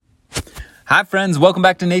Hi friends, welcome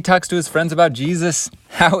back to Nate Talks to his friends about Jesus.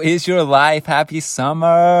 How is your life? Happy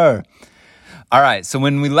summer. All right, so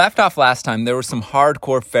when we left off last time, there were some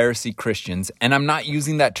hardcore Pharisee Christians, and I'm not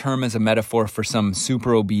using that term as a metaphor for some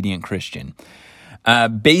super obedient Christian.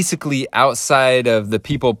 Basically, outside of the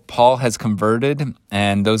people Paul has converted,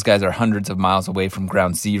 and those guys are hundreds of miles away from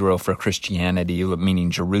ground zero for Christianity,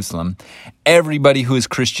 meaning Jerusalem, everybody who is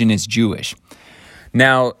Christian is Jewish.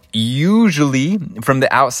 Now, usually from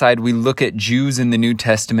the outside, we look at Jews in the New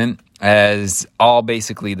Testament as all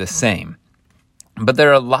basically the same. But there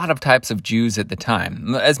are a lot of types of Jews at the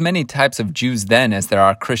time, as many types of Jews then as there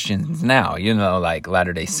are Christians now, like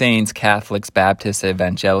Latter-day Saints, Catholics, Baptists,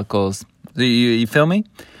 Evangelicals. You feel me?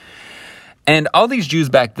 And all these Jews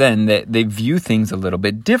back then, they view things a little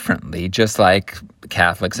bit differently, just like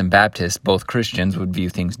Catholics and Baptists, both Christians, would view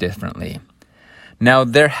things differently. Now,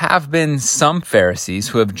 there have been some Pharisees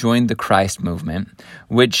who have joined the Christ movement,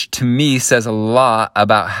 which to me says a lot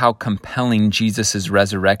about how compelling Jesus'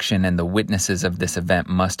 resurrection and the witnesses of this event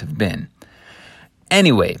must have been.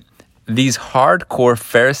 Anyway, these hardcore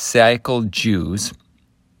Pharisaical Jews,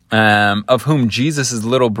 of whom Jesus'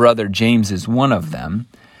 little brother James is one of them,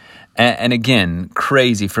 and again,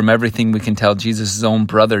 crazy from everything we can tell, Jesus' own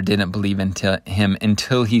brother didn't believe him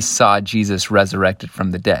until he saw Jesus resurrected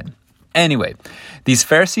from the dead. Anyway, these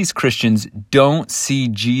Pharisees Christians don't see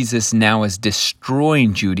Jesus now as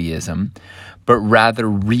destroying Judaism, but rather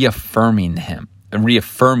reaffirming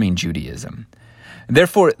Judaism.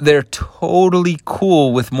 Therefore, they're totally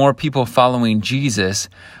cool with more people following Jesus,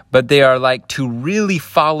 but they are like, to really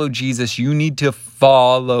follow Jesus, you need to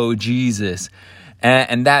follow Jesus.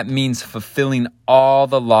 And that means fulfilling all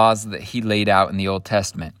the laws that he laid out in the Old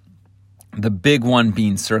Testament, the big one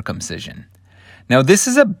being circumcision. Now, this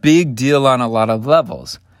is a big deal on a lot of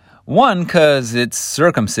levels. One, because it's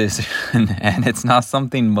circumcision, and it's not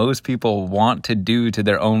something most people want to do to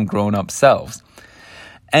their own grown-up selves.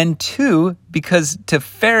 And two, because to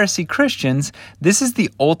Pharisee Christians, this is the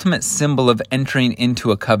ultimate symbol of entering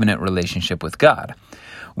into a covenant relationship with God.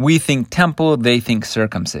 We think temple, they think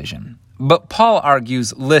circumcision. But Paul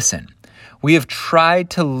argues, listen, we have tried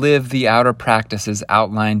to live the outer practices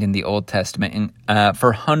outlined in the Old Testament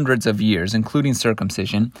for hundreds of years, including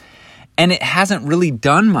circumcision, and it hasn't really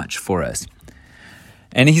done much for us.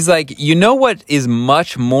 And he's like, you know what is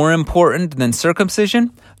much more important than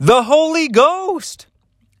circumcision? The Holy Ghost!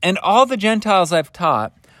 And all the Gentiles I've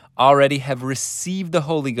taught already have received the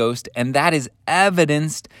Holy Ghost, and that is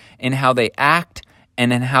evidenced in how they act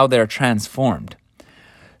and in how they're transformed.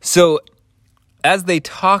 So, as they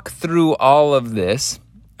talk through all of this,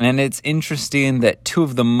 and it's interesting that two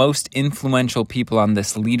of the most influential people on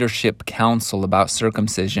this leadership council about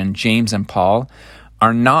circumcision, James and Paul,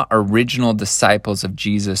 are not original disciples of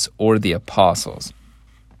Jesus or the apostles.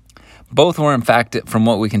 Both were, in fact, from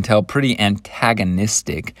what we can tell, pretty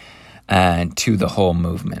antagonistic to the whole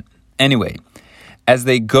movement. Anyway, as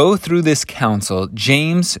they go through this council,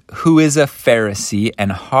 James, who is a Pharisee and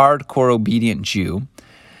hardcore obedient Jew,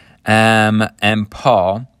 and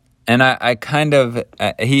Paul, and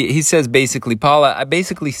he says basically, Paul, I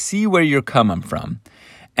basically see where you're coming from,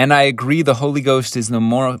 and I agree the Holy Ghost is the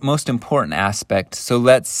most important aspect, so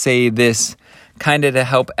let's say this kind of to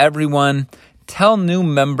help everyone. Tell new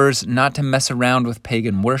members not to mess around with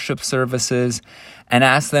pagan worship services, and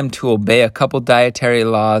ask them to obey a couple dietary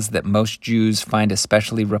laws that most Jews find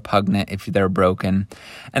especially repugnant if they're broken,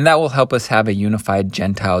 and that will help us have a unified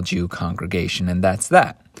Gentile Jew congregation, and that's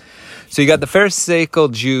that. So you got the Pharisaical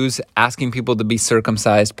Jews asking people to be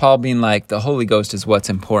circumcised, Paul being like, the Holy Ghost is what's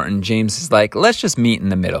important. James is like, let's just meet in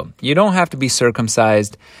the middle. You don't have to be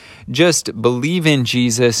circumcised. Just believe in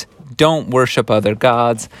Jesus. Don't worship other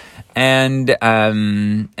gods. And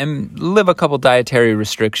live a couple dietary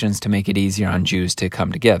restrictions to make it easier on Jews to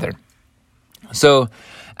come together. So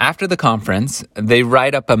after the conference, they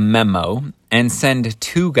write up a memo and send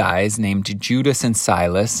two guys named Judas and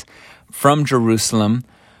Silas from Jerusalem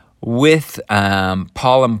with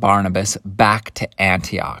Paul and Barnabas back to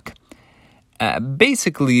Antioch.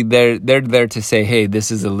 Basically, they're there to say, hey,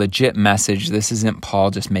 this is a legit message. This isn't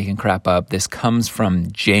Paul just making crap up. This comes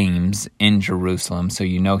from James in Jerusalem, so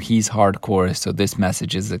you know he's hardcore, so this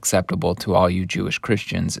message is acceptable to all you Jewish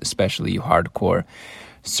Christians, especially you hardcore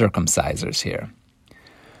circumcisers here.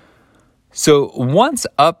 So once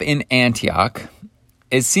up in Antioch,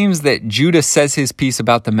 it seems that Judas says his piece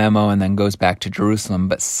about the memo and then goes back to Jerusalem,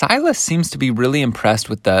 but Silas seems to be really impressed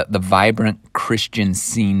with the vibrant Christian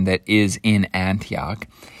scene that is in Antioch.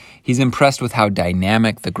 He's impressed with how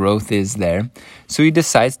dynamic the growth is there, so he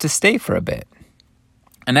decides to stay for a bit.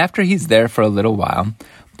 And after he's there for a little while,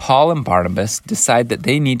 Paul and Barnabas decide that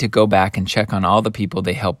they need to go back and check on all the people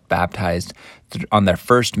they helped baptize on their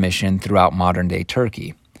first mission throughout modern-day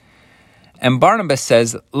Turkey. And Barnabas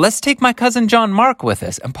says, let's take my cousin John Mark with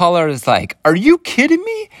us. And Paul is like, are you kidding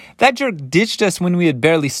me? That jerk ditched us when we had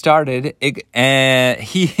barely started.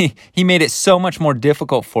 He made it so much more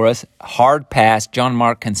difficult for us. Hard pass. John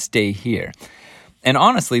Mark can stay here. And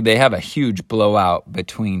honestly, they have a huge blowout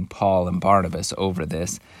between Paul and Barnabas over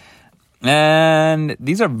this. And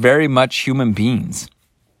these are very much human beings.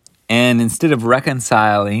 And instead of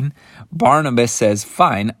reconciling, Barnabas says,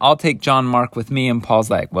 fine, I'll take John Mark with me. And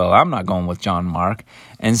Paul's like, well, I'm not going with John Mark.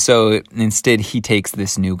 And so instead, he takes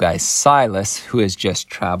this new guy, Silas, who has just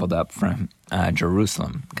traveled up from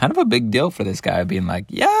Jerusalem. Kind of a big deal for this guy being like,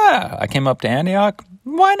 yeah, I came up to Antioch.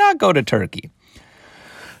 Why not go to Turkey?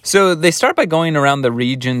 So they start by going around the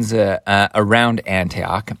regions around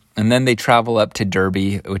Antioch, and then they travel up to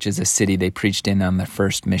Derbe, which is a city they preached in on their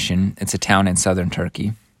first mission. It's a town in southern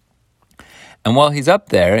Turkey. And while he's up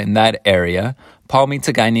there in that area, Paul meets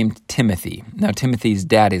a guy named Timothy. Now, Timothy's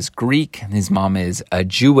dad is Greek, and his mom is a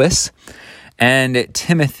Jewess, and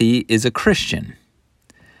Timothy is a Christian.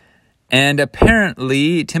 And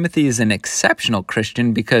apparently, Timothy is an exceptional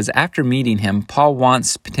Christian because after meeting him, Paul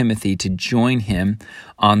wants Timothy to join him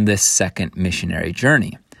on this second missionary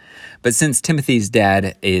journey. But since Timothy's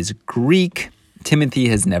dad is Greek, Timothy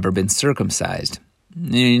has never been circumcised.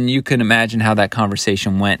 And you can imagine how that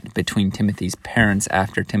conversation went between Timothy's parents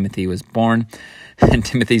after Timothy was born. And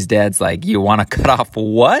Timothy's dad's like, you want to cut off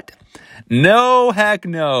what? No, heck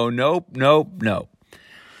no. Nope.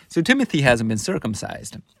 So Timothy hasn't been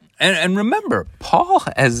circumcised. And remember, Paul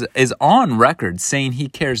is on record saying he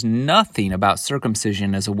cares nothing about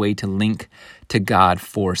circumcision as a way to link to God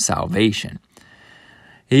for salvation.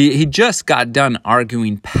 He just got done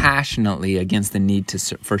arguing passionately against the need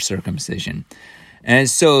for circumcision. And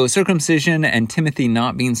so circumcision and Timothy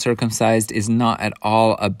not being circumcised is not at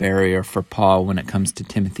all a barrier for Paul when it comes to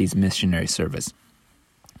Timothy's missionary service.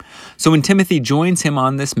 So when Timothy joins him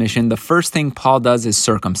on this mission, the first thing Paul does is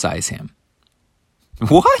circumcise him.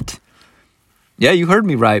 What? Yeah, you heard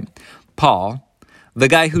me right. Paul, the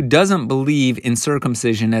guy who doesn't believe in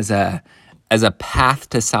circumcision as a path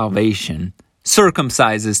to salvation,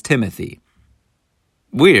 circumcises Timothy.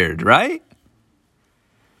 Weird, right?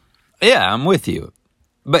 Yeah, I'm with you.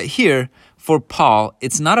 But here, for Paul,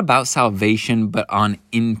 it's not about salvation, but on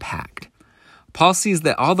impact. Paul sees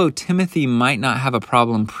that although Timothy might not have a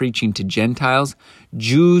problem preaching to Gentiles,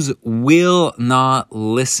 Jews will not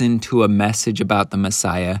listen to a message about the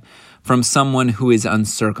Messiah from someone who is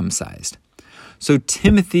uncircumcised. So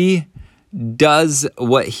Timothy does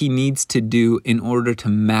what he needs to do in order to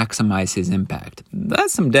maximize his impact.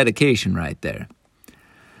 That's some dedication right there.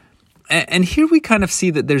 And here we kind of see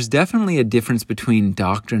that there's definitely a difference between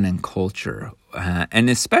doctrine and culture, and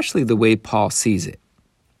especially the way Paul sees it.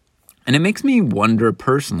 And it makes me wonder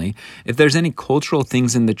personally if there's any cultural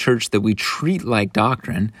things in the church that we treat like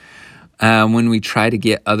doctrine when we try to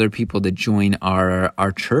get other people to join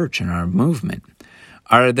our church and our movement.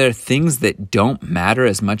 Are there things that don't matter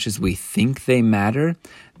as much as we think they matter,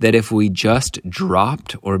 that if we just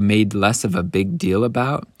dropped or made less of a big deal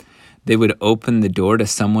about, they would open the door to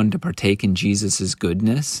someone to partake in Jesus'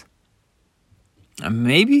 goodness?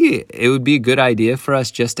 Maybe it would be a good idea for us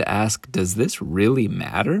just to ask, does this really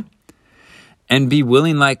matter? And be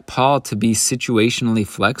willing, like Paul, to be situationally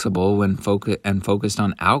flexible when focused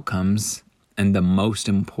on outcomes and the most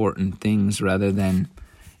important things rather than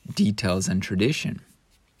details and tradition.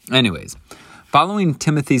 Anyways, following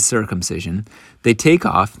Timothy's circumcision, they take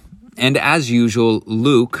off, and as usual,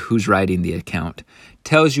 Luke, who's writing the account,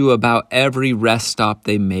 tells you about every rest stop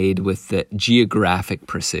they made with the geographic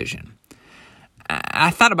precision.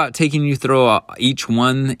 I thought about taking you through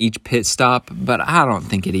each pit stop, but I don't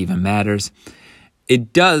think it even matters.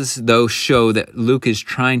 It does, though, show that Luke is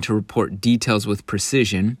trying to report details with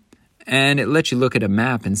precision, and it lets you look at a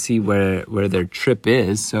map and see where their trip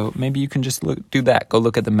is. So maybe you can just do that. Go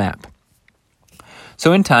look at the map.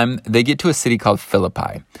 So in time, they get to a city called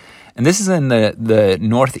Philippi, and this is in the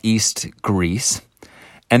northeast Greece.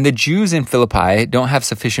 And the Jews in Philippi don't have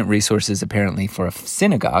sufficient resources, apparently, for a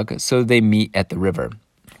synagogue, so they meet at the river,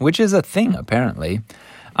 which is a thing, apparently.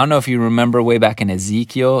 I don't know if you remember way back in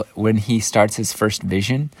Ezekiel, when he starts his first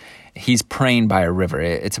vision, he's praying by a river.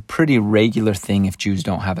 It's a pretty regular thing if Jews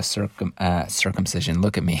don't have a circumcision.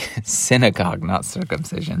 Look at me. Synagogue, not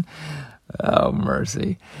circumcision. Oh,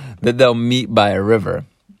 mercy. That they'll meet by a river.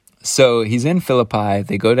 So he's in Philippi.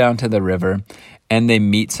 They go down to the river, and they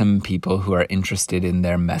meet some people who are interested in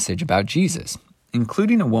their message about Jesus,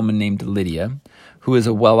 including a woman named Lydia, who is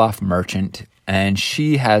a well-off merchant And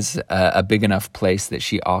she has a big enough place that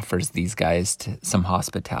she offers these guys some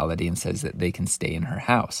hospitality and says that they can stay in her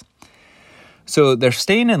house. So they're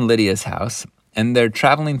staying in Lydia's house, and they're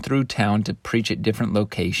traveling through town to preach at different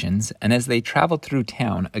locations. And as they travel through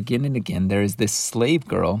town, again and again, there is this slave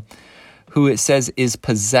girl who it says is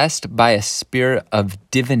possessed by a spirit of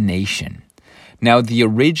divination. Now, the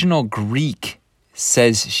original Greek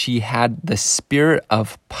says she had the spirit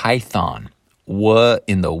of Python. What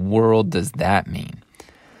in the world does that mean?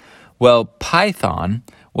 Well, Python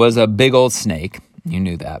was a big old snake. You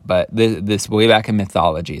knew that, but this way back in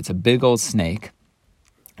mythology, it's a big old snake,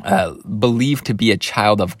 believed to be a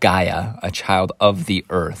child of Gaia, a child of the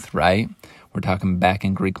earth, right? We're talking back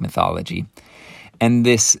in Greek mythology. And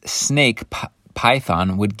this snake,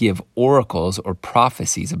 Python, would give oracles or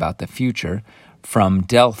prophecies about the future from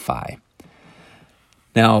Delphi.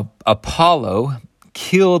 Now, Apollo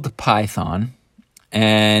killed Python,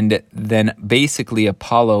 and then basically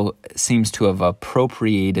Apollo seems to have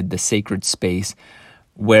appropriated the sacred space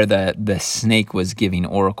where the snake was giving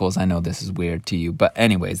oracles. I know this is weird to you, but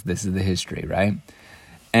anyways, this is the history, right?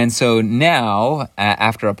 And so now,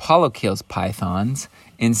 after Apollo kills Pythons,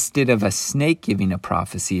 instead of a snake giving a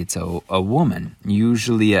prophecy, it's a woman,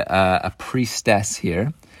 usually a priestess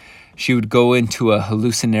here. She would go into a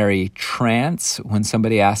hallucinatory trance when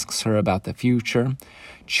somebody asks her about the future,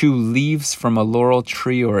 chew leaves from a laurel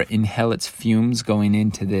tree or inhale its fumes going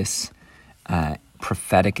into this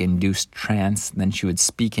prophetic-induced trance. Then she would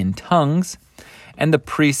speak in tongues, and the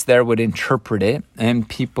priest there would interpret it, and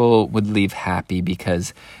people would leave happy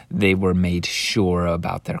because they were made sure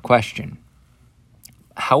about their question.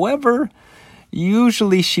 However,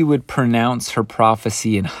 usually she would pronounce her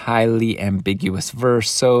prophecy in highly ambiguous verse,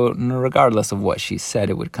 so regardless of what she said,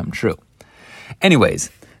 it would come true.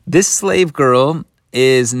 Anyways, this slave girl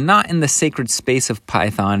is not in the sacred space of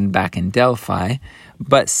Python back in Delphi,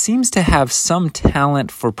 but seems to have some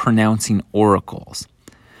talent for pronouncing oracles.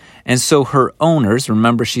 And so her owners,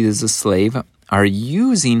 remember she is a slave, are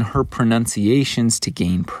using her pronunciations to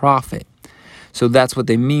gain profit. So that's what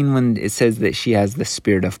they mean when it says that she has the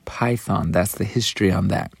spirit of Python. That's the history on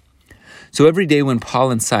that. So every day when Paul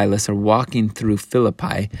and Silas are walking through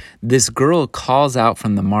Philippi, this girl calls out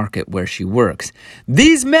from the market where she works,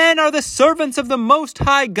 "These men are the servants of the Most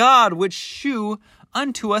High God, which shew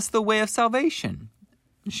unto us the way of salvation."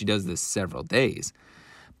 And she does this several days.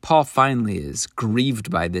 Paul finally is grieved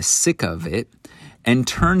by this, sick of it, and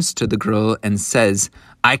turns to the girl and says,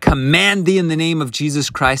 "I command thee in the name of Jesus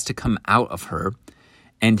Christ to come out of her."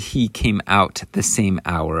 And he came out the same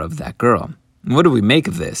hour of that girl. What do we make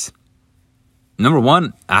of this? Number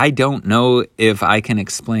one, I don't know if I can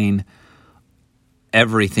explain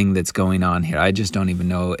everything that's going on here. I just don't even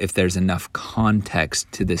know if there's enough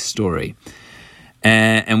context to this story.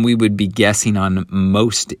 And we would be guessing on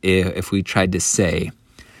most if we tried to say.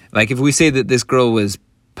 Like if we say that this girl was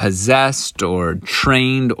possessed or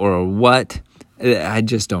trained or what, I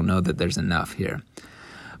just don't know that there's enough here.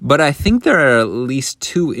 But I think there are at least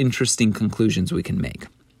two interesting conclusions we can make.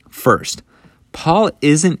 First, Paul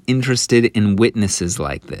isn't interested in witnesses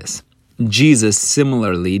like this. Jesus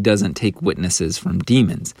similarly doesn't take witnesses from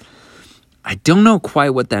demons. I don't know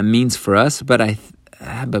quite what that means for us, but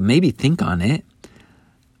maybe think on it.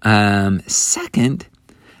 Second,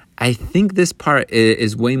 I think this part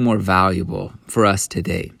is way more valuable for us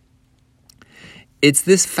today. It's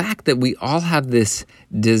this fact that we all have this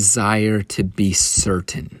desire to be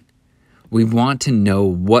certain. We want to know,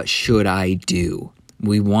 what should I do?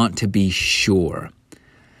 We want to be sure.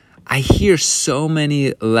 I hear so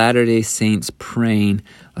many Latter-day Saints praying,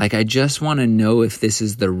 like, I just want to know if this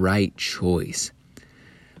is the right choice.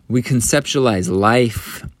 We conceptualize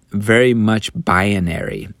life very much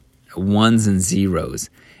binary, ones and zeros.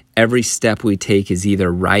 Every step we take is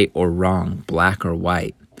either right or wrong, black or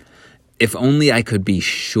white. If only I could be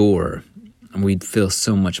sure, we'd feel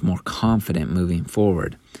so much more confident moving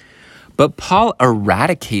forward. But Paul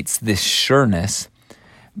eradicates this sureness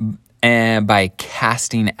by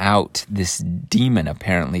casting out this demon,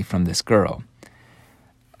 apparently, from this girl.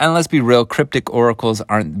 And let's be real, cryptic oracles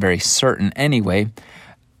aren't very certain anyway.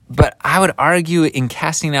 But I would argue in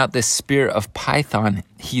casting out this spirit of Python,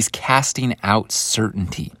 he's casting out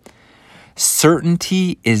certainty.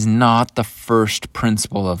 Certainty is not the first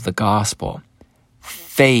principle of the gospel.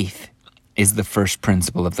 Faith is the first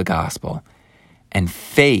principle of the gospel. And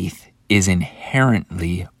faith is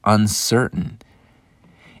inherently uncertain.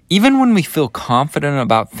 Even when we feel confident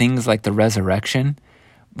about things like the resurrection,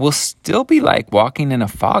 we'll still be like walking in a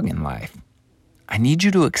fog in life. I need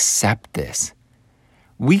you to accept this.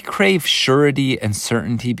 We crave surety and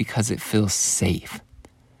certainty because it feels safe.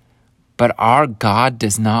 But our God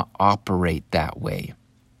does not operate that way.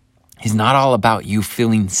 He's not all about you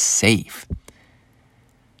feeling safe.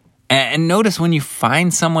 And notice when you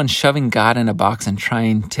find someone shoving God in a box and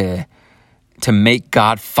trying to make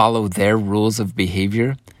God follow their rules of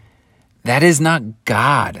behavior, that is not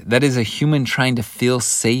God. That is a human trying to feel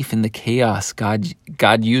safe in the chaos.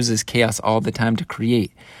 God uses chaos all the time to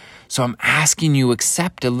create. So I'm asking you,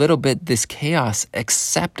 accept a little bit this chaos,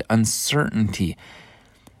 accept uncertainty,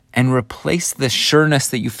 and replace the sureness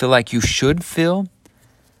that you feel like you should feel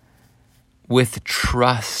with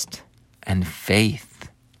trust and faith.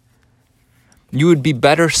 You would be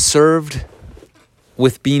better served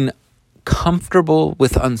with being comfortable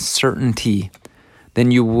with uncertainty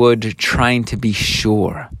than you would trying to be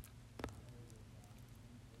sure.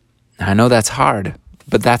 I know that's hard,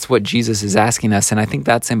 but that's what Jesus is asking us, and I think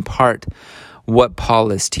that's in part what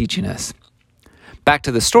Paul is teaching us. Back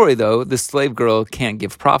to the story, though, the slave girl can't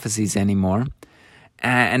give prophecies anymore,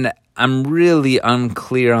 and I'm really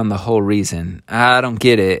unclear on the whole reason. I don't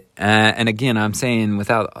get it. And again, I'm saying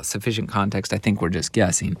without sufficient context, I think we're just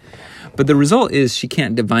guessing. But the result is she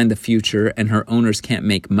can't divine the future and her owners can't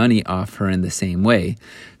make money off her in the same way.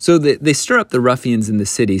 So they stir up the ruffians in the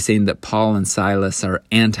city saying that Paul and Silas are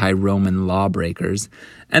anti-Roman lawbreakers.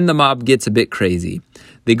 And the mob gets a bit crazy.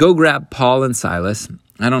 They go grab Paul and Silas.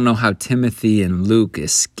 I don't know how Timothy and Luke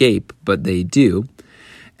escape, but they do.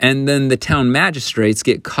 And then the town magistrates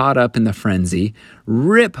get caught up in the frenzy,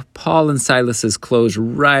 rip Paul and Silas's clothes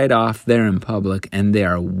right off there in public, and they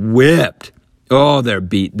are whipped. Oh, they're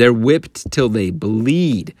beat. They're whipped till they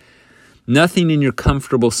bleed. Nothing in your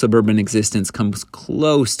comfortable suburban existence comes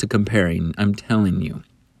close to comparing, I'm telling you.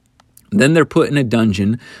 Then they're put in a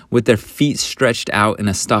dungeon with their feet stretched out in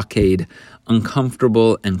a stockade,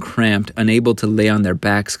 uncomfortable and cramped, unable to lay on their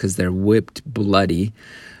backs because they're whipped bloody,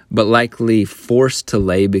 but likely forced to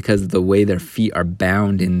lay because of the way their feet are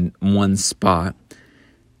bound in one spot.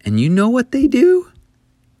 And you know what they do?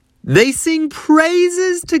 They sing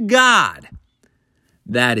praises to God.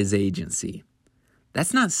 That is agency.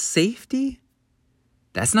 That's not safety.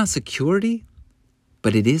 That's not security,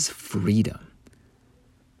 but it is freedom.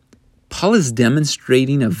 Paul is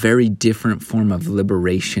demonstrating a very different form of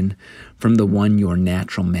liberation from the one your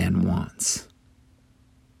natural man wants.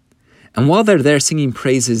 And while they're there singing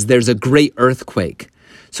praises, there's a great earthquake,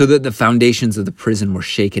 so that the foundations of the prison were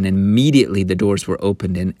shaken. And immediately the doors were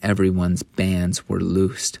opened and everyone's bands were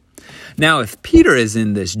loosed. Now, if Peter is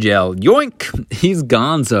in this jail, yoink, he's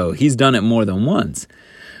gonzo. He's done it more than once.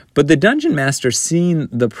 But the dungeon master, seeing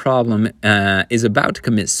the problem, is about to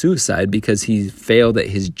commit suicide because he failed at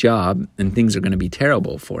his job and things are going to be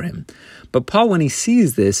terrible for him. But Paul, when he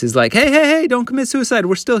sees this, is like, hey, don't commit suicide.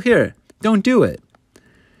 We're still here. Don't do it.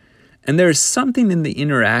 And there's something in the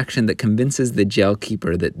interaction that convinces the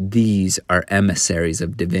jailkeeper that these are emissaries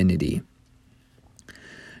of divinity.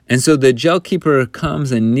 And so the jailkeeper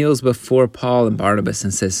comes and kneels before Paul and Barnabas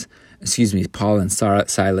and says, Paul and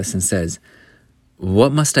Silas and says,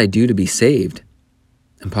 "What must I do to be saved?"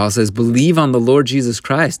 And Paul says, "Believe on the Lord Jesus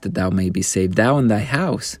Christ that thou may be saved, thou and thy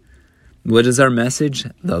house." What is our message?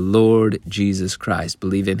 The Lord Jesus Christ.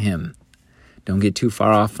 Believe in him. Don't get too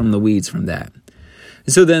far off from the weeds from that.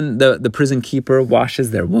 So then the prison keeper washes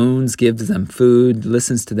their wounds, gives them food,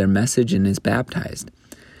 listens to their message, and is baptized.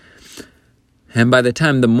 And by the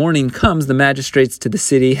time the morning comes, the magistrates to the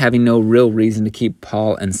city, having no real reason to keep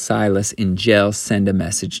Paul and Silas in jail, send a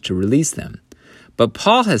message to release them. But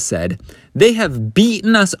Paul has said, "They have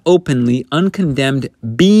beaten us openly, uncondemned,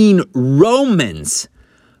 being Romans."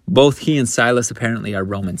 Both he and Silas apparently are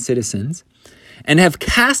Roman citizens. "And have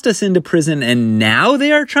cast us into prison, and now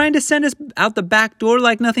they are trying to send us out the back door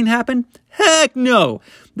like nothing happened? Heck no!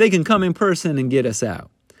 They can come in person and get us out."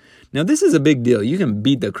 Now, this is a big deal. You can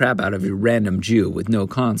beat the crap out of a random Jew with no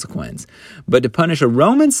consequence. But to punish a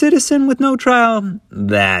Roman citizen with no trial,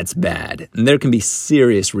 that's bad. And there can be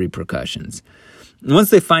serious repercussions. Once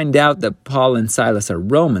they find out that Paul and Silas are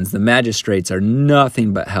Romans, the magistrates are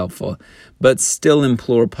nothing but helpful, but still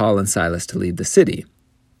implore Paul and Silas to leave the city.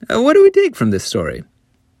 What do we take from this story?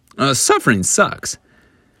 Suffering sucks.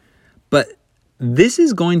 But this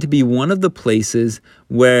is going to be one of the places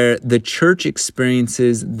where the church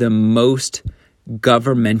experiences the most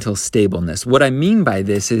governmental stableness. What I mean by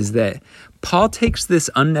this is that Paul takes this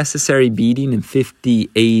unnecessary beating in 50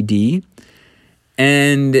 AD,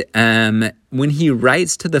 and when he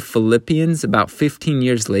writes to the Philippians about 15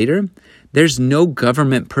 years later, there's no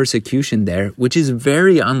government persecution there, which is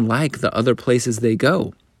very unlike the other places they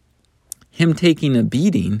go. Him taking a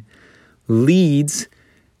beating leads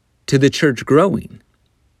to the church growing.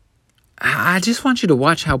 I just want you to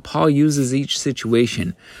watch how Paul uses each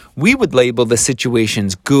situation. We would label the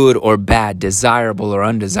situations good or bad, desirable or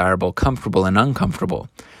undesirable, comfortable and uncomfortable.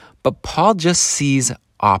 But Paul just sees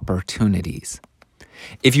opportunities.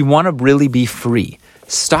 If you want to really be free,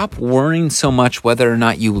 stop worrying so much whether or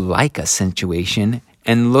not you like a situation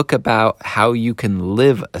and look about how you can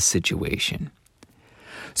live a situation.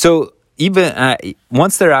 So even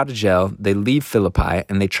once they're out of jail, they leave Philippi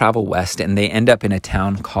and they travel west and they end up in a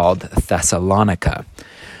town called Thessalonica,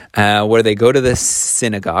 where they go to the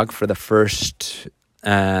synagogue for the first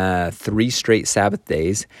 3 straight Sabbath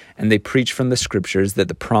days, and they preach from the scriptures that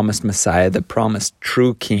the promised Messiah, the promised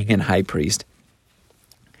true king and high priest,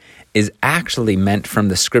 is actually meant from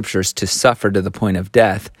the scriptures to suffer to the point of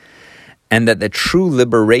death, and that the true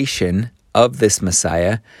liberation of this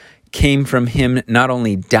Messiah came from him not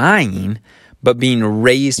only dying, but being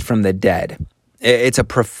raised from the dead. It's a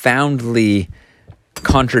profoundly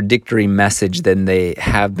contradictory message than they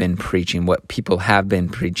have been preaching, what people have been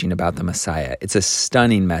preaching about the Messiah. It's a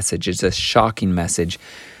stunning message. It's a shocking message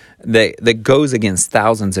that goes against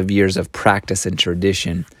thousands of years of practice and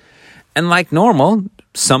tradition. And like normal,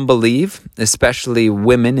 some believe, especially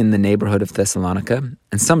women in the neighborhood of Thessalonica,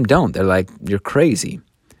 and some don't. They're like, you're crazy.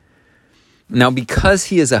 Now, because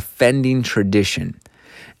he is offending tradition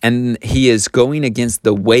and he is going against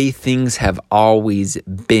the way things have always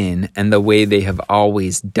been and the way they have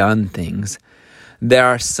always done things, there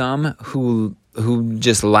are some who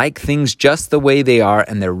just like things just the way they are,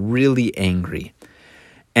 and they're really angry.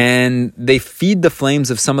 And they feed the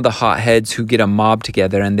flames of some of the hotheads who get a mob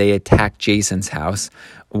together and they attack Jason's house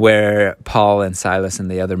where Paul and Silas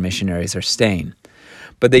and the other missionaries are staying.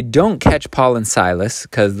 But they don't catch Paul and Silas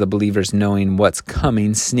because the believers, knowing what's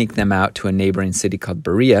coming, sneak them out to a neighboring city called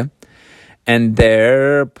Berea. And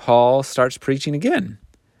there Paul starts preaching again.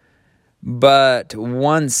 But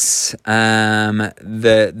once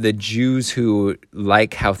the Jews who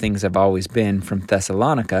like how things have always been from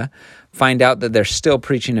Thessalonica find out that they're still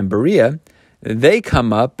preaching in Berea, they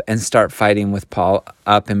come up and start fighting with Paul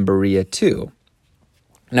up in Berea too.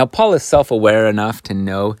 Now, Paul is self-aware enough to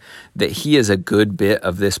know that he is a good bit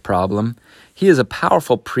of this problem. He is a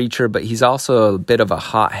powerful preacher, but he's also a bit of a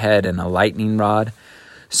hothead and a lightning rod.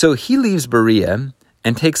 So he leaves Berea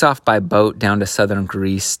and takes off by boat down to southern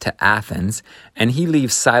Greece to Athens, and he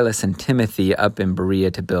leaves Silas and Timothy up in Berea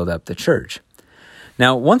to build up the church.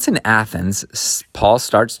 Now, once in Athens, Paul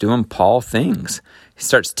starts doing Paul things. He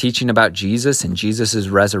starts teaching about Jesus and Jesus'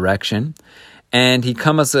 resurrection. And he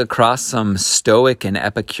comes across some Stoic and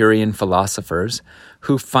Epicurean philosophers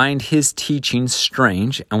who find his teaching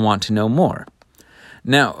strange and want to know more.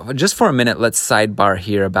 Now, just for a minute, let's sidebar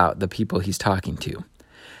here about the people he's talking to.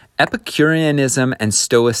 Epicureanism and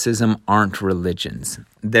Stoicism aren't religions.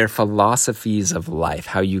 They're philosophies of life,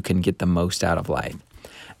 how you can get the most out of life.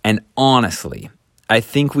 And honestly, I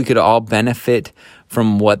think we could all benefit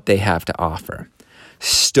from what they have to offer.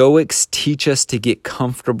 Stoics teach us to get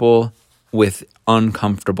comfortable with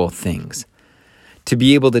uncomfortable things, to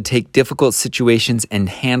be able to take difficult situations and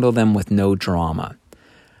handle them with no drama.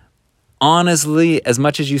 Honestly, as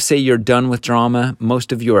much as you say you're done with drama,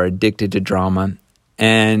 most of you are addicted to drama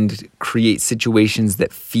and create situations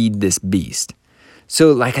that feed this beast.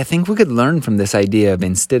 So, I think we could learn from this idea of,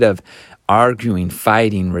 instead of arguing,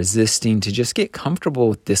 fighting, resisting, to just get comfortable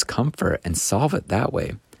with discomfort and solve it that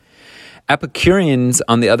way. Epicureans,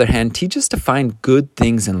 on the other hand, teach us to find good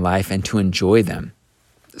things in life and to enjoy them.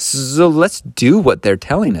 So let's do what they're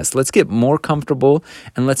telling us. Let's get more comfortable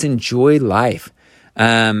and let's enjoy life.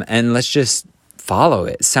 And let's just follow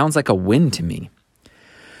it. Sounds like a win to me.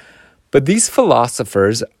 But these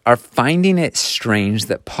philosophers are finding it strange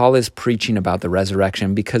that Paul is preaching about the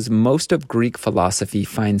resurrection, because most of Greek philosophy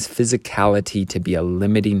finds physicality to be a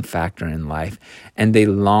limiting factor in life, and they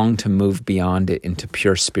long to move beyond it into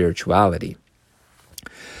pure spirituality.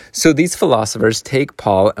 So these philosophers take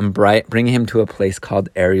Paul and bring him to a place called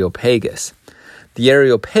Areopagus. The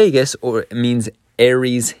Areopagus means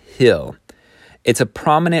Ares Hill. It's a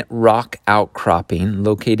prominent rock outcropping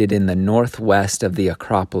located in the northwest of the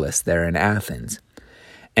Acropolis there in Athens.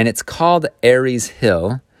 And it's called Ares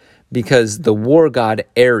Hill because the war god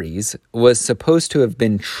Ares was supposed to have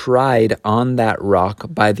been tried on that rock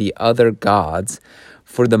by the other gods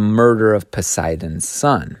for the murder of Poseidon's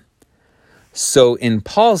son. So in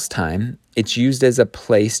Paul's time, it's used as a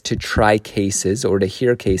place to try cases or to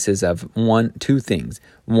hear cases of two things.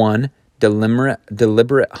 One,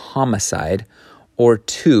 deliberate homicide, or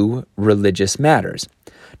two, religious matters.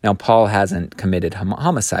 Now, Paul hasn't committed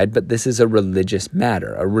homicide, but this is a religious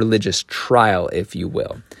matter, a religious trial, if you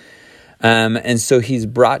will. And so he's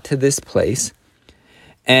brought to this place,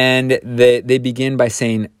 And they begin by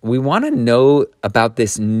saying, we want to know about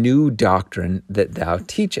this new doctrine that thou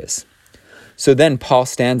teachest. So then Paul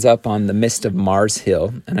stands up on the midst of Mars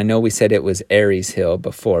Hill, and I know we said it was Ares Hill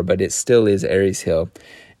before, but it still is Ares Hill.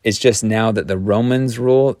 It's just now that the Romans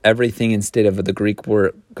rule, everything instead of the Greek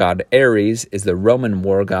war god Ares is the Roman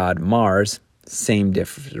war god Mars, same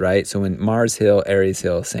diff, right? So in Mars Hill, Ares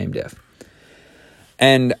Hill, same diff.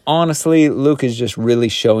 And honestly, Luke is just really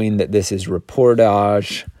showing that this is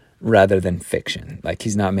reportage rather than fiction. Like,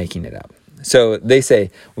 he's not making it up. So they say,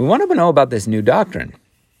 we want to know about this new doctrine.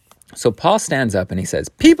 So Paul stands up and he says,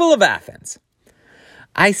 people of Athens,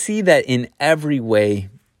 I see that in every way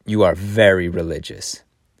you are very religious.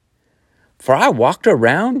 For I walked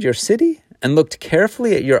around your city and looked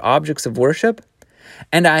carefully at your objects of worship,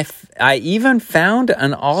 and I even found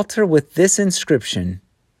an altar with this inscription,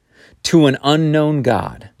 to an unknown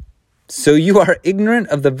God. So you are ignorant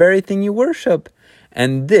of the very thing you worship,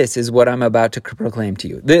 and this is what I'm about to proclaim to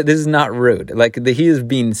you. This is not rude. Like, he is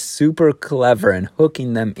being super clever and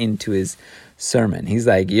hooking them into his sermon. He's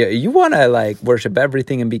like, you want to worship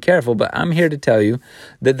everything and be careful, but I'm here to tell you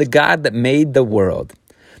that the God that made the world,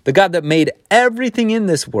 the God that made everything in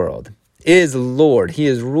this world, is Lord. He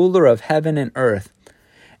is ruler of heaven and earth.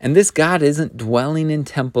 And this God isn't dwelling in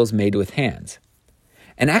temples made with hands.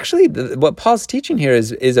 And actually, what Paul's teaching here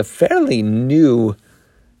is a fairly new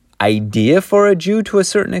idea for a Jew to a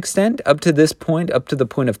certain extent. Up to this point, up to the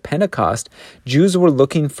point of Pentecost, Jews were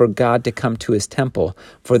looking for God to come to his temple,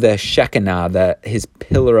 for the Shekinah, his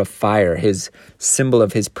pillar of fire, his symbol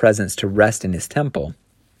of his presence to rest in his temple.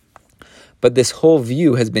 But this whole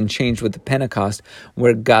view has been changed with the Pentecost,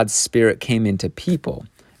 where God's Spirit came into people.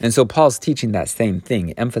 And so Paul's teaching that same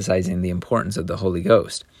thing, emphasizing the importance of the Holy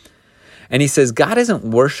Ghost. And he says, God isn't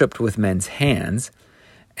worshipped with men's hands.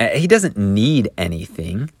 He doesn't need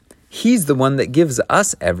anything. He's the one that gives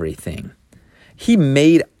us everything. He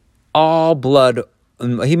made all blood.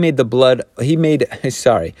 He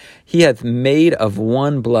hath made of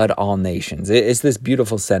one blood all nations. It's this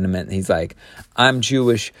beautiful sentiment. He's like, I'm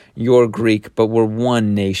Jewish, you're Greek, but we're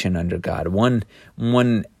one nation under God, one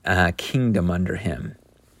kingdom under him.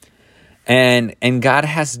 And God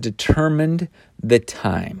has determined the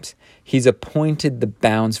times. He's appointed the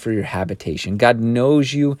bounds for your habitation. God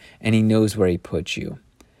knows you, and he knows where he puts you.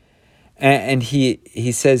 And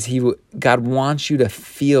he says God wants you to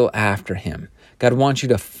feel after him. God wants you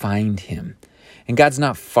to find him. And God's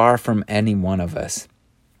not far from any one of us.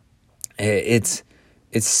 It's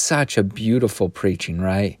such a beautiful preaching,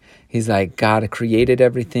 right? He's like, God created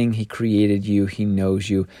everything. He created you. He knows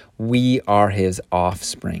you. We are his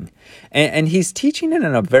offspring. And he's teaching it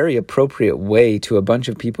in a very appropriate way to a bunch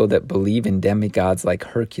of people that believe in demigods like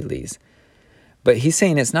Hercules. But he's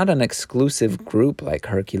saying it's not an exclusive group like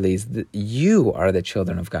Hercules. You are the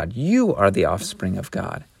children of God. You are the offspring of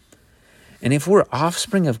God. And if we're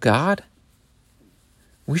offspring of God,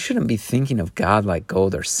 we shouldn't be thinking of God like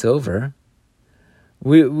gold or silver.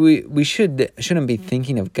 We shouldn't be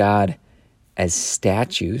thinking of God as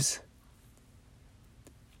statues.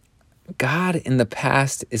 God in the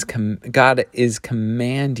past God is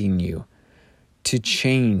commanding you to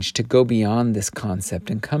change, to go beyond this concept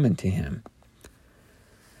and come into him.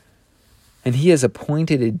 And he has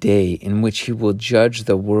appointed a day in which he will judge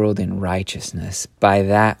the world in righteousness by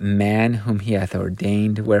that man whom he hath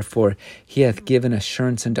ordained, wherefore he hath given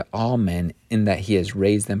assurance unto all men in that he has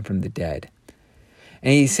raised them from the dead.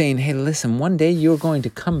 And he's saying, hey, listen, one day you're going to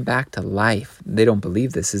come back to life. They don't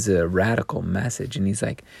believe this is a radical message. And he's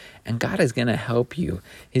like, and God is going to help you.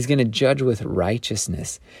 He's going to judge with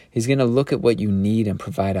righteousness. He's going to look at what you need and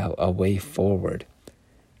provide a way forward.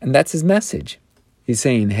 And that's his message. He's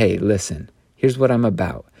saying, hey, listen, here's what I'm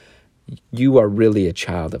about. You are really a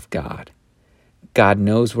child of God. God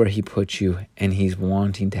knows where he put you, and he's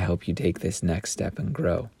wanting to help you take this next step and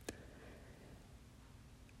grow.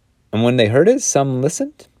 And when they heard it, some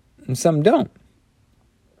listened and some don't.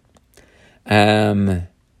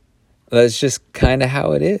 That's just kind of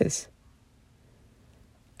how it is.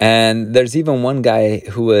 And there's even one guy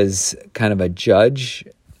who was kind of a judge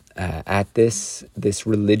at this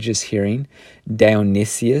religious hearing,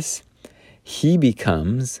 Dionysius. He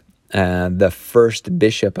becomes the first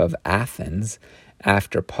bishop of Athens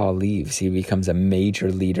after Paul leaves. He becomes a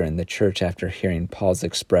major leader in the church after hearing Paul's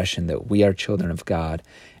expression that we are children of God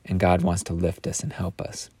and God wants to lift us and help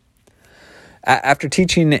us. After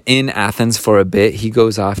teaching in Athens for a bit, he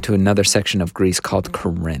goes off to another section of Greece called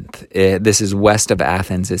Corinth. This is west of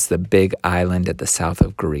Athens. It's the big island at the south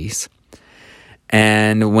of Greece.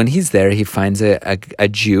 And when he's there, he finds a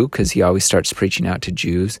Jew, because he always starts preaching out to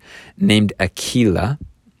Jews, named Aquila,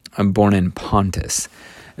 born in Pontus.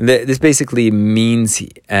 This basically means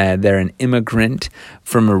they're an immigrant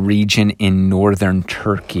from a region in northern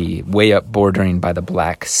Turkey, way up bordering by the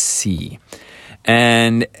Black Sea.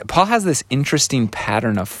 And Paul has this interesting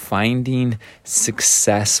pattern of finding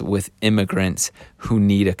success with immigrants who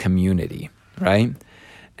need a community, right?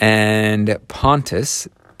 And Pontus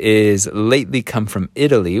is lately come from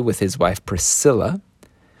Italy with his wife Priscilla,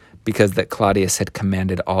 because that Claudius had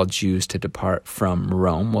commanded all Jews to depart from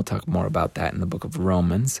Rome. We'll talk more about that in the book of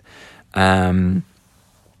Romans.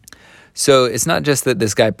 So it's not just that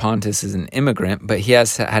this guy Pontus is an immigrant, but he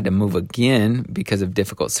has had to move again because of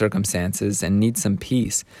difficult circumstances and needs some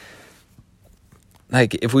peace.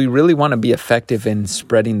 Like, if we really want to be effective in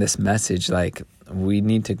spreading this message, like, we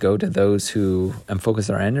need to go to those who, and focus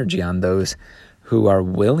our energy on those who are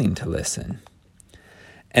willing to listen.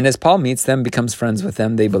 And as Paul meets them, becomes friends with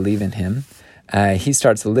them, they believe in him. He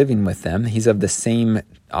starts living with them. He's of the same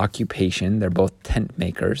occupation. They're both tent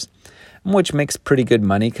makers, which makes pretty good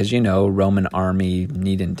money because, Roman army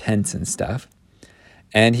needing tents and stuff.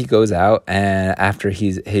 And he goes out, and after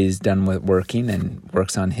he's done with working and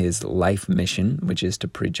works on his life mission, which is to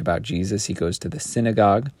preach about Jesus, he goes to the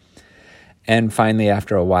synagogue. And finally,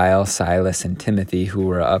 after a while, Silas and Timothy, who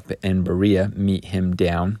were up in Berea, meet him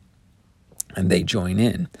down, and they join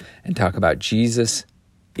in and talk about Jesus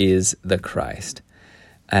is the Christ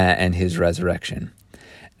and his resurrection.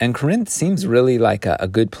 And Corinth seems really like a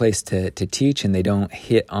good place to teach, and they don't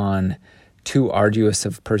hit on too arduous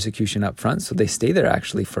of persecution up front, so they stay there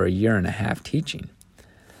actually for 1.5 years teaching.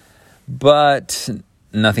 But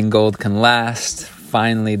nothing gold can last.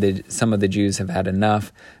 Finally, some of the Jews have had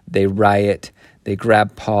enough. They riot, they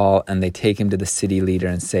grab Paul, and they take him to the city leader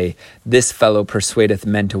and say, "This fellow persuadeth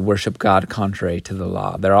men to worship God contrary to the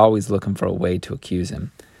law." They're always looking for a way to accuse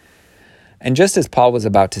him. And just as Paul was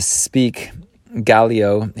about to speak,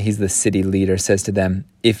 Gallio, he's the city leader, says to them,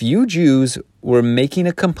 "If you Jews were making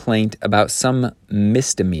a complaint about some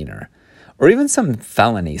misdemeanor, or even some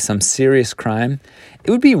felony, some serious crime,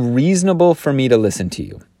 it would be reasonable for me to listen to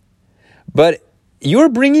you. But you're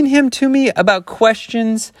bringing him to me about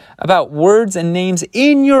questions about words and names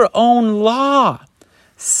in your own law.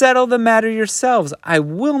 Settle the matter yourselves. I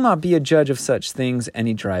will not be a judge of such things." And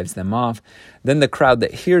he drives them off. Then the crowd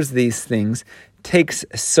that hears these things takes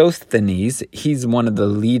Sosthenes. He's one of the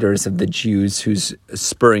leaders of the Jews who's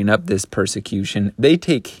spurring up this persecution. They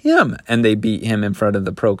take him and they beat him in front of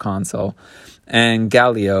the proconsul. And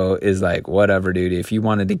Gallio is like, "Whatever, dude. If you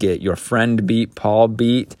wanted to get your friend beat, Paul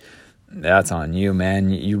beat, that's on you, man.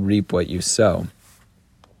 You reap what you sow."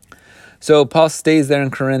 So Paul stays there in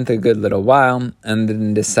Corinth a good little while and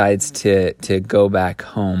then decides to go back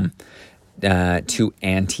home to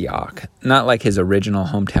Antioch. Not like his original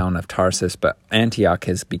hometown of Tarsus, but Antioch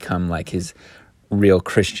has become like his real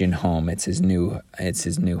Christian home. It's his new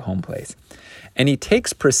home place. And he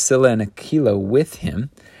takes Priscilla and Aquila with him.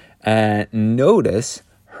 Notice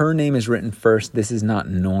her name is written first. This is not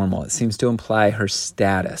normal. It seems to imply her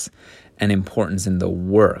status and importance in the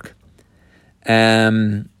work.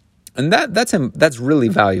 And that's really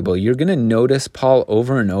valuable. You're going to notice Paul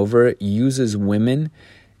over and over uses women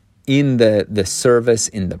in the service,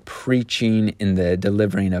 in the preaching, in the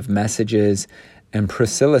delivering of messages. And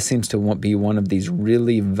Priscilla seems to be one of these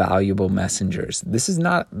really valuable messengers. This is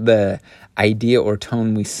not the idea or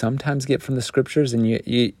tone we sometimes get from the scriptures,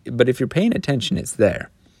 but if you're paying attention, it's there.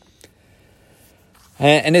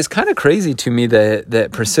 And it's kind of crazy to me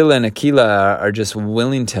that Priscilla and Aquila are just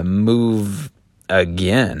willing to move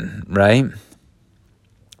again, right?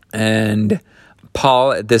 And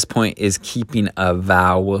Paul, at this point, is keeping a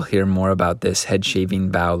vow. We'll hear more about this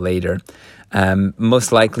head-shaving vow later.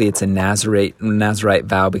 Most likely it's a Nazarite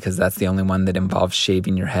vow because that's the only one that involves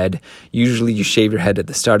shaving your head. Usually you shave your head at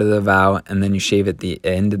the start of the vow and then you shave at the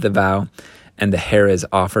end of the vow, and the hair is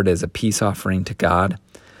offered as a peace offering to God.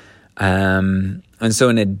 And so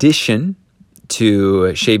in addition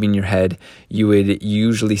to shaving your head, you would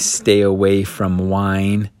usually stay away from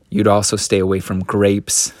wine. You'd also stay away from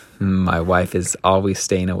grapes. My wife is always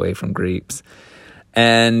staying away from grapes.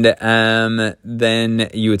 And then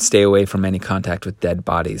you would stay away from any contact with dead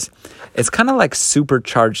bodies. It's kind of like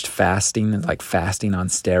supercharged fasting. It's like fasting on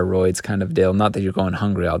steroids kind of deal. Not that you're going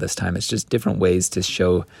hungry all this time. It's just different ways to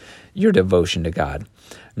show your devotion to God.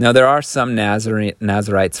 Now, there are some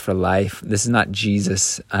Nazarites for life. This is not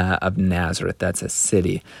Jesus of Nazareth. That's a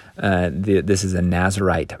city. This is a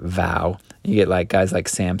Nazarite vow. You get like guys like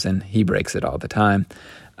Samson. He breaks it all the time.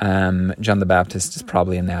 John the Baptist is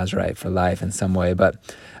probably a Nazarite for life in some way, but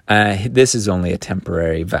this is only a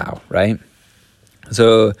temporary vow, right?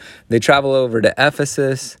 So they travel over to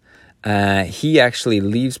Ephesus. he actually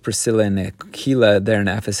leaves Priscilla and Aquila there in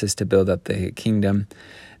Ephesus to build up the kingdom,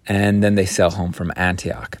 and then they sail home from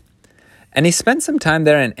Antioch. And he spent some time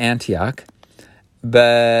there in Antioch,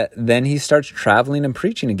 but then he starts traveling and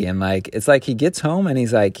preaching again. It's like he gets home and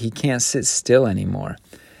he's like, he can't sit still anymore.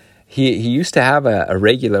 He used to have a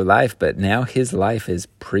regular life, but now his life is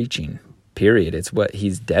preaching, period. It's what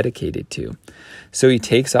he's dedicated to. So he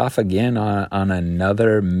takes off again on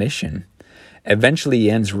another mission. Eventually,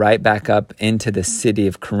 he ends right back up into the city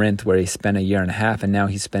of Corinth, where he spent 1.5 years, and now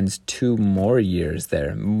he spends 2 more years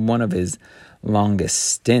there, one of his longest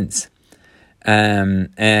stints.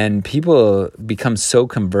 And people become so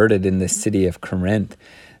converted in the city of Corinth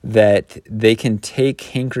that they can take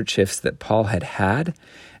handkerchiefs that Paul had,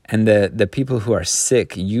 and the people who are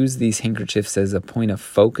sick use these handkerchiefs as a point of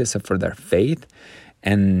focus for their faith,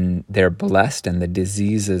 and they're blessed, and the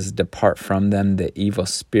diseases depart from them, the evil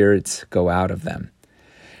spirits go out of them.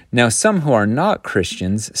 Now, some who are not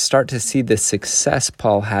Christians start to see the success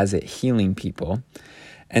Paul has at healing people,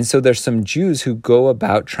 and so there's some Jews who go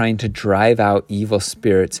about trying to drive out evil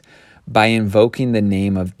spirits by invoking the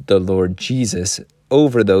name of the Lord Jesus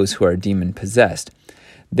over those who are demon-possessed.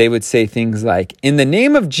 They would say things like, "In the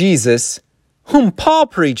name of Jesus, whom Paul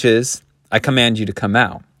preaches, I command you to come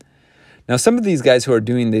out." Now, some of these guys who are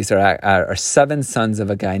doing this are 7 sons of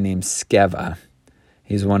a guy named Sceva.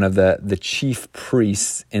 He's one of the chief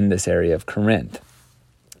priests in this area of Corinth.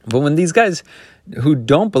 But when these guys who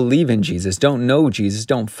don't believe in Jesus, don't know Jesus,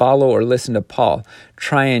 don't follow or listen to Paul,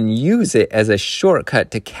 try and use it as a shortcut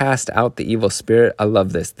to cast out the evil spirit, I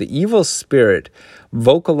love this. The evil spirit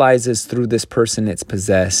vocalizes through this person it's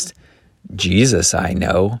possessed, "Jesus I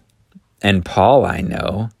know, and Paul I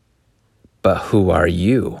know, but who are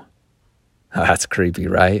you?" Oh, that's creepy,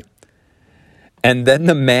 right? And then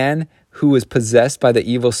the man who was possessed by the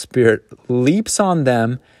evil spirit leaps on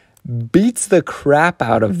them, beats the crap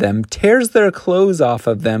out of them, tears their clothes off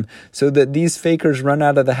of them, so that these fakers run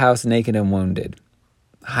out of the house naked and wounded.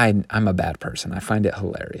 I'm a bad person. I find it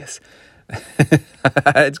hilarious.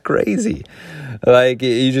 It's crazy.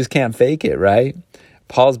 You just can't fake it, right?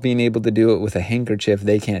 Paul's being able to do it with a handkerchief.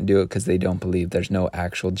 They can't do it because they don't believe. There's no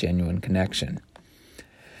actual genuine connection.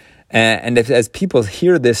 And as people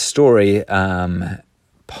hear this story,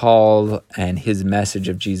 Paul and his message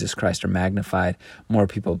of Jesus Christ are magnified. More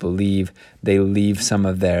people believe. They leave some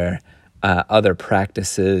of their other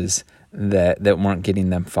practices that weren't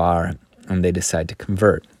getting them far, and they decide to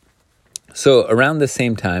convert. So around the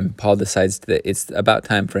same time, Paul decides that it's about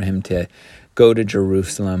time for him to go to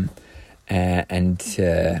Jerusalem and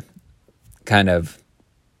to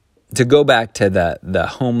go back to the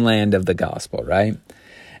homeland of the gospel, right?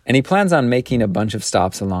 And he plans on making a bunch of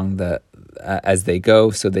stops along as they go.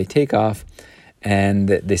 So they take off and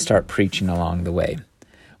they start preaching along the way.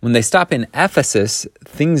 When they stop in Ephesus,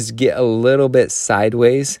 things get a little bit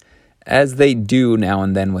sideways, as they do now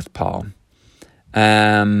and then with Paul.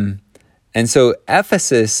 And so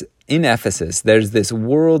in Ephesus, there's this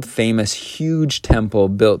world-famous huge temple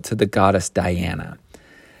built to the goddess Diana.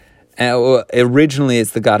 Originally,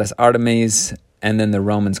 it's the goddess Artemis, and then the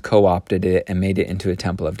Romans co-opted it and made it into a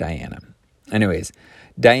temple of Diana. Anyways,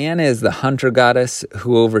 Diana is the hunter goddess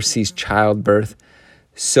who oversees childbirth.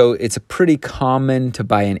 So it's pretty common to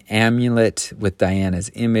buy an amulet with Diana's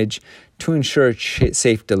image to ensure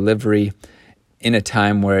safe delivery in a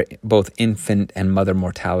time where both infant and mother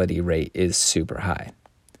mortality rate is super high.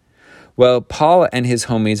 Well, Paul and his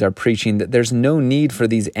homies are preaching that there's no need for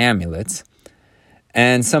these amulets.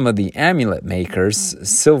 And some of the amulet makers,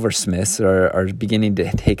 silversmiths, are beginning to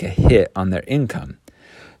take a hit on their income.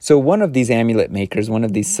 So one of these amulet makers, one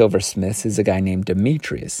of these silversmiths, is a guy named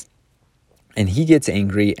Demetrius. And he gets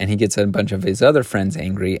angry, and he gets a bunch of his other friends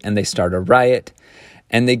angry, and they start a riot.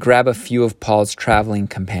 And they grab a few of Paul's traveling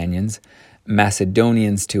companions,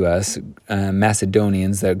 Macedonians to us,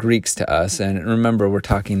 the Greeks to us. And remember, we're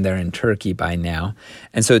talking they're in Turkey by now.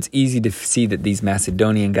 And so it's easy to see that these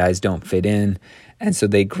Macedonian guys don't fit in. And so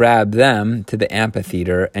they grab them to the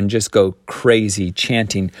amphitheater and just go crazy,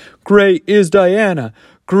 chanting, "Great is Diana!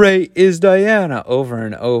 Great is Diana!" over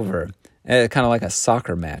and over. Kind of like a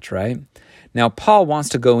soccer match, right? Now, Paul wants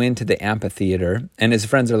to go into the amphitheater, and his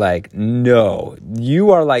friends are like, "No,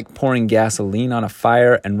 you are like pouring gasoline on a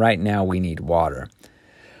fire, and right now we need water."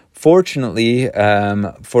 Fortunately,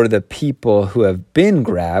 for the people who have been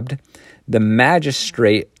grabbed, the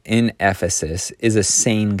magistrate in Ephesus is a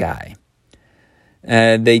sane guy.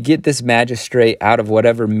 They get this magistrate out of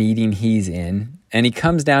whatever meeting he's in, and he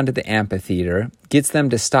comes down to the amphitheater, gets them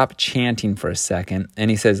to stop chanting for a second,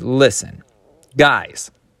 and he says, "Listen,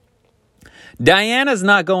 guys, Diana's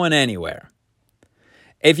not going anywhere.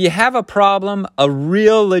 If you have a problem, a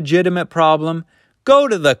real legitimate problem, go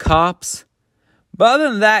to the cops. But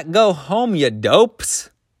other than that, go home, you dopes.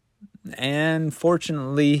 And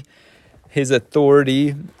fortunately, his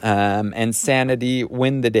authority and sanity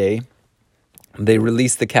win the day. They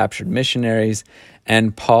release the captured missionaries,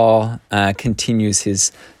 and Paul continues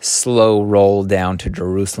his slow roll down to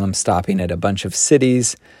Jerusalem, stopping at a bunch of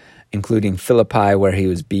cities, including Philippi, where he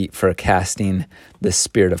was beat for casting the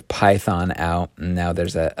spirit of Python out. And now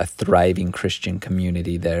there's a thriving Christian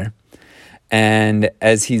community there. And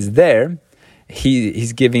as he's there,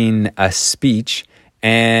 he's giving a speech,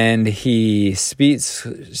 and he speaks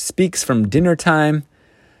from dinner time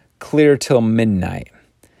clear till midnight.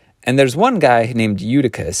 And there's one guy named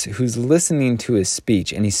Eutychus who's listening to his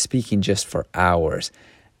speech, and he's speaking just for hours,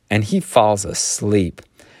 and he falls asleep.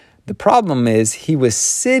 The problem is he was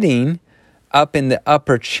sitting up in the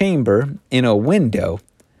upper chamber in a window,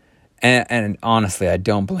 and honestly, I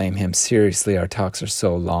don't blame him. Seriously, our talks are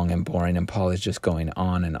so long and boring, and Paul is just going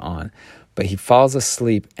on and on. But he falls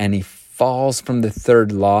asleep, and he falls from the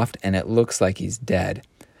third loft, and it looks like he's dead.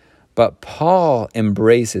 But Paul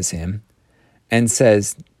embraces him and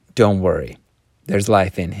says, "Don't worry, there's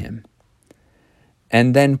life in him."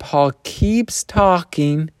 And then Paul keeps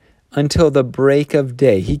talking until the break of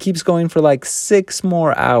day. He keeps going for like 6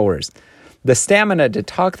 more hours. The stamina to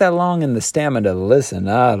talk that long and the stamina to listen,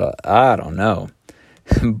 I don't know.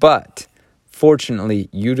 But fortunately,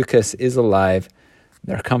 Eutychus is alive.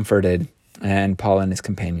 They're comforted, and Paul and his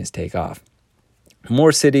companions take off.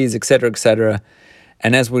 More cities, etc., etc.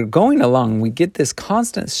 And as we're going along, we get this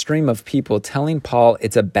constant stream of people telling Paul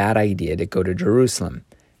it's a bad idea to go to Jerusalem.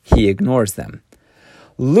 He ignores them.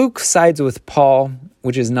 Luke sides with Paul,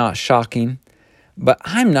 which is not shocking, but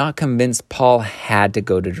I'm not convinced Paul had to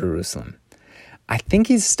go to Jerusalem. I think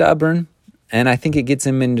he's stubborn, and I think it gets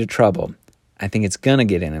him into trouble. I think it's going to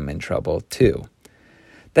get him in trouble too.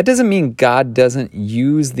 That doesn't mean God doesn't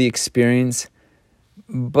use the experience,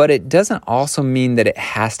 but it doesn't also mean that it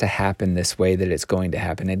has to happen this way, that it's going to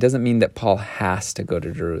happen. It doesn't mean that Paul has to go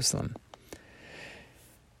to Jerusalem.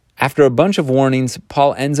 After a bunch of warnings,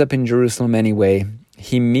 Paul ends up in Jerusalem anyway.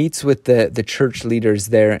 He meets with the church leaders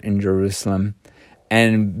there in Jerusalem,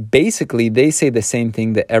 and basically they say the same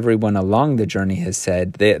thing that everyone along the journey has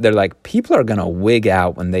said. They're like, people are going to wig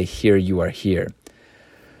out when they hear you are here.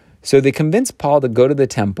 So they convince Paul to go to the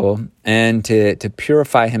temple and to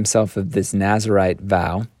purify himself of this Nazirite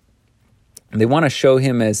vow. They want to show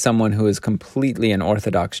him as someone who is completely an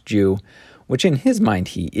Orthodox Jew, which in his mind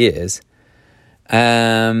he is.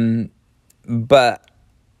 But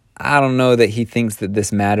I don't know that he thinks that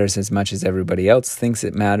this matters as much as everybody else thinks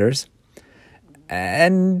it matters.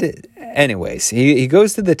 And anyways, he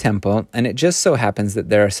goes to the temple, and it just so happens that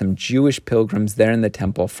there are some Jewish pilgrims there in the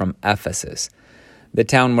temple from Ephesus, the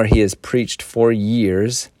town where he has preached for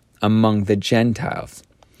years among the Gentiles.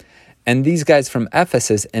 And these guys from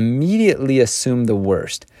Ephesus immediately assume the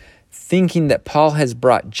worst, thinking that Paul has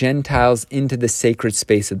brought Gentiles into the sacred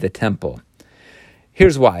space of the temple.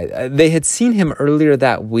 Here's why. They had seen him earlier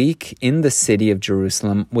that week in the city of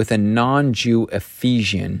Jerusalem with a non-Jew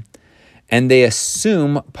Ephesian, and they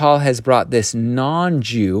assume Paul has brought this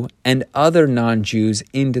non-Jew and other non-Jews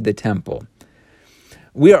into the temple.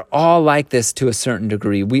 We are all like this to a certain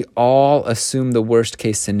degree. We all assume the worst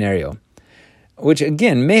case scenario, which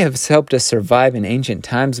again may have helped us survive in ancient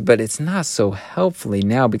times, but it's not so helpfully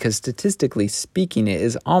now because statistically speaking, it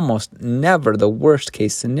is almost never the worst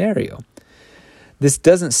case scenario. This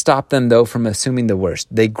doesn't stop them, though, from assuming the worst.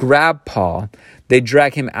 They grab Paul, they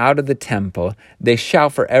drag him out of the temple, they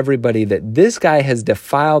shout for everybody that this guy has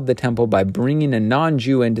defiled the temple by bringing a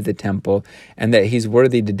non-Jew into the temple and that he's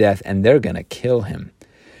worthy to death, and they're going to kill him.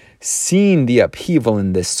 Seeing the upheaval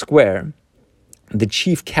in this square, the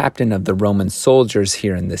chief captain of the Roman soldiers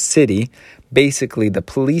here in the city, basically the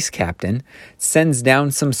police captain, sends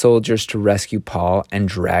down some soldiers to rescue Paul and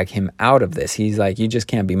drag him out of this. He's like, you just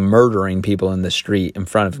can't be murdering people in the street in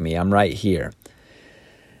front of me. I'm right here.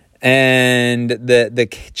 And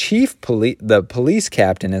the police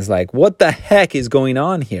captain is like, what the heck is going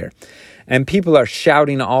on here? And people are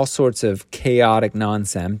shouting all sorts of chaotic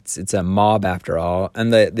nonsense. It's a mob after all.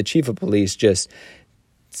 And the chief of police just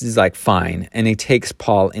is like, fine. And he takes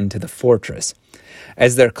Paul into the fortress.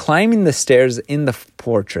 As they're climbing the stairs in the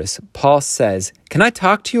fortress, Paul says, can I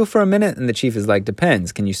talk to you for a minute? And the chief is like,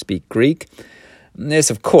 depends. Can you speak Greek? Yes,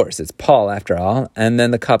 of course. It's Paul after all. And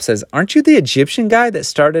then the cop says, aren't you the Egyptian guy that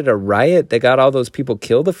started a riot that got all those people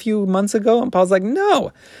killed a few months ago? And Paul's like,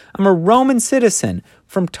 no, I'm a Roman citizen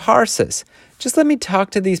from Tarsus. Just let me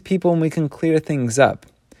talk to these people and we can clear things up.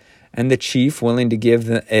 And the chief, willing to give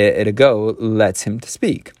it a go, lets him to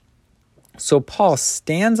speak. So Paul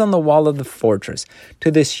stands on the wall of the fortress to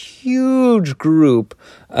this huge group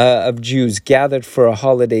of Jews gathered for a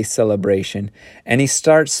holiday celebration, and he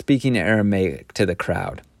starts speaking Aramaic to the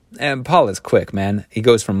crowd. And Paul is quick, man. He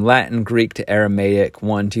goes from Latin, Greek to Aramaic,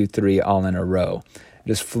 1, 2, 3, all in a row.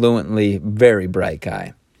 Just fluently, very bright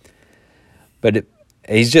guy. But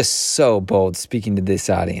he's just so bold speaking to this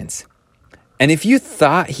audience. And if you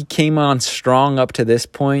thought he came on strong up to this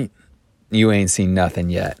point, you ain't seen nothing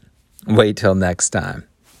yet. Wait till next time.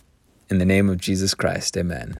 In the name of Jesus Christ, amen.